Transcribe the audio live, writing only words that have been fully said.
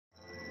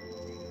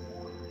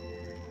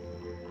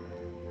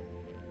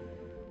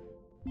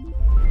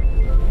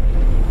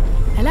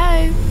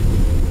Hello?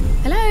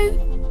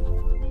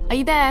 Hello? Are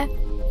you there?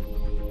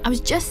 I was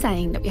just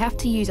saying that we have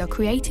to use our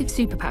creative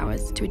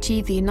superpowers to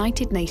achieve the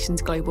United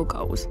Nations global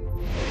goals.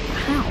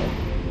 How?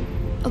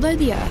 Although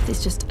the Earth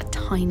is just a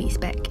tiny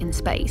speck in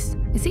space,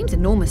 it seems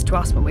enormous to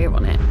us when we're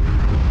on it.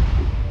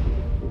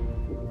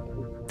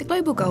 The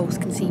global goals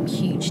can seem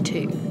huge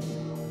too.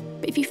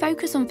 But if you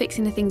focus on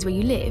fixing the things where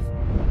you live,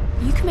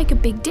 you can make a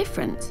big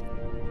difference.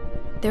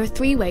 There are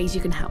 3 ways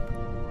you can help.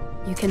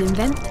 You can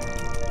invent,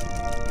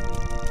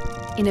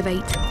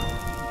 innovate,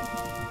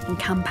 and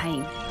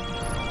campaign.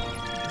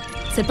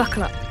 So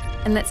buckle up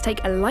and let's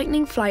take a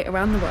lightning flight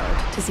around the world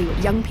to see what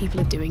young people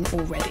are doing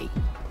already.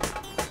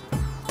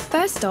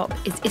 First stop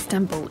is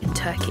Istanbul in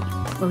Turkey,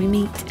 where we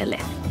meet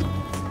Elif.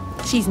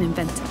 She's an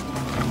inventor.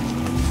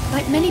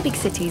 Like many big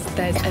cities,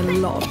 there's a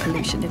lot of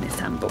pollution in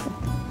Istanbul.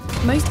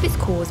 Most of it's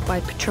caused by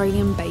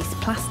petroleum-based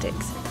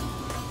plastics.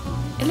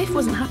 Elif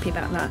wasn't happy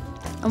about that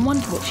and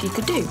wondered what she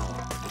could do.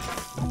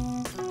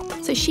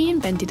 So she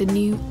invented a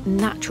new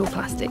natural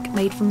plastic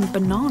made from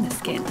banana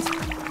skins.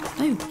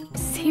 No,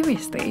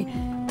 seriously.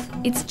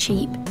 It's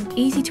cheap,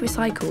 easy to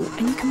recycle,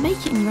 and you can make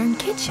it in your own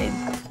kitchen.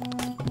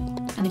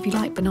 And if you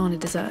like banana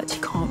desserts,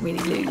 you can't really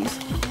lose,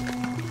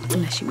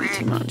 unless you eat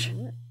too much.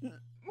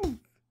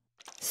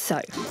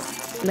 So,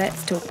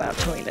 let's talk about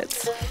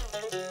toilets.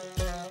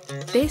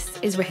 This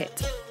is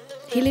Rohit.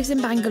 He lives in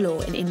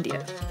Bangalore in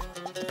India.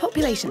 The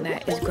population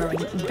there is growing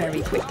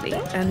very quickly,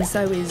 and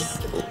so is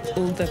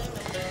all the,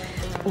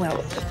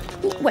 well,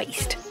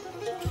 waste.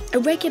 A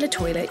regular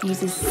toilet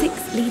uses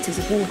 6 litres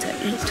of water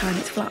each time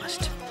it's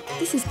flushed.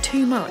 This is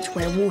too much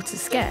where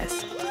water's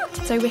scarce.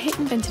 So Rohit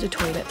invented a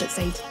toilet that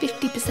saves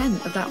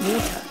 50% of that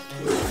water.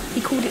 He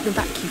called it the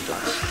vacuum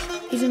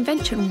flush. His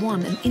invention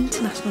won an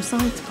international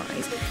science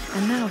prize,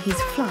 and now he's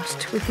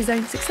flushed with his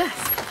own success,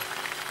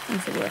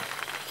 as it were.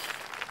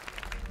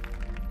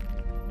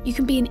 You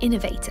can be an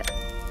innovator,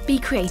 be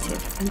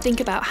creative, and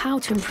think about how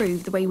to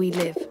improve the way we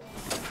live.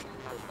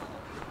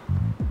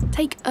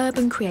 Take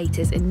urban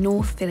creators in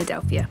North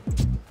Philadelphia.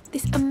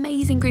 This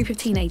amazing group of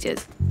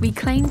teenagers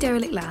reclaimed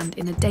derelict land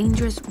in a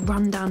dangerous,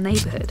 run-down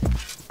neighbourhood.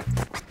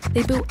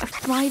 They built a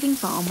thriving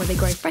farm where they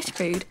grow fresh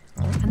food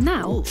and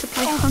now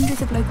supply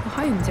hundreds of local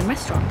homes and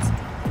restaurants.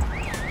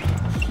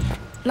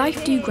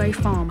 Life Do Grow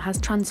Farm has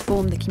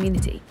transformed the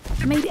community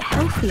and made it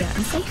healthier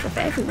and safer for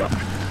everyone.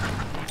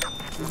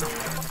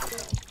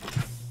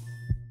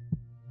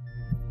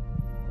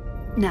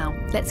 Now,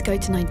 let's go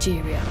to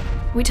Nigeria,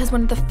 which has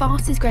one of the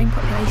fastest growing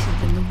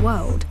populations in the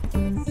world.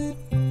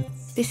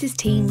 This is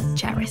Team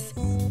Charis,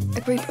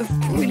 a group of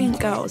brilliant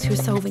girls who are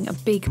solving a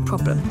big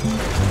problem.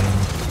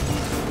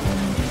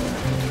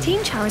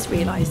 Team Charis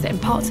realised that in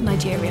parts of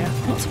Nigeria,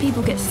 lots of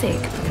people get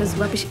sick because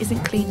rubbish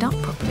isn't cleaned up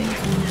properly.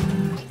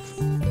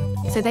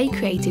 So they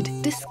created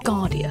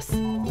Discardius,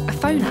 a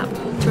phone app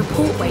to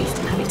report waste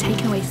and have it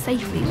taken away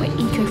safely by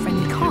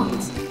eco-friendly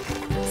cars.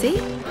 See?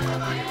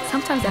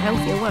 Sometimes a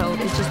healthier world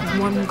is just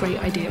one great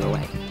idea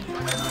away.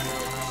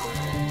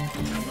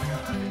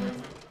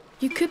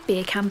 You could be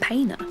a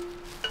campaigner.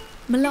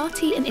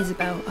 Malati and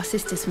Isabel are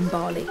sisters from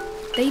Bali.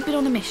 They've been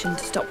on a mission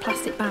to stop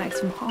plastic bags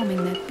from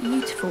harming their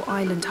beautiful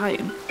island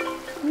home.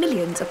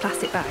 Millions of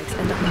plastic bags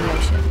end up in the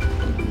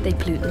ocean. They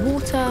pollute the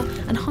water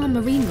and harm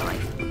marine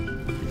life.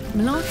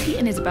 Malati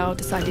and Isabel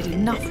decided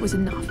enough was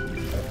enough.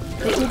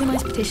 They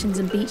organised petitions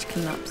and beach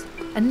clean-ups,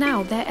 and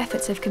now their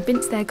efforts have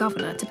convinced their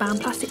governor to ban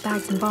plastic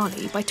bags in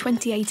Bali by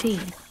 2018.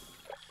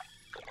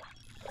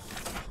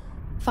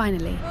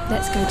 Finally,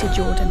 let's go to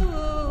Jordan.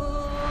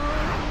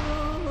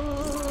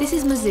 This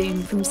is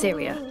Mazoom from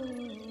Syria.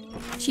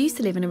 She used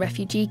to live in a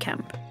refugee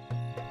camp.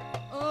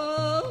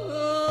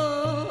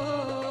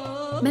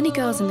 Many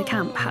girls in the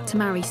camp had to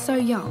marry so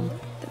young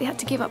that they had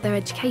to give up their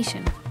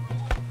education.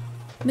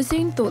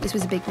 Mazoom thought this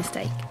was a big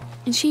mistake,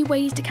 and she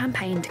waged a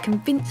campaign to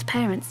convince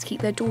parents to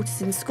keep their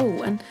daughters in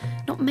school and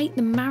not make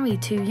them marry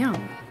too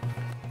young.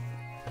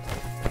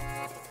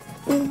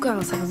 All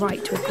girls have a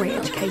right to a great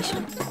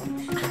education.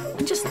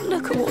 And just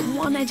look at what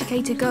one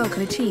educated girl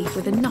can achieve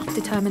with enough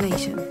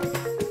determination.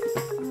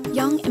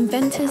 Young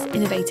inventors,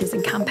 innovators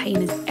and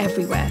campaigners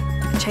everywhere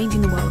are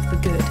changing the world for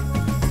good.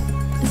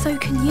 And so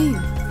can you.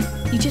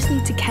 You just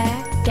need to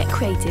care, get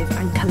creative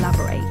and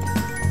collaborate.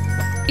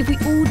 If we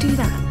all do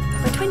that,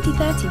 by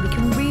 2030 we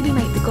can really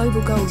make the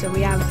global goals a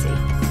reality.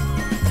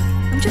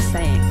 I'm just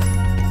saying.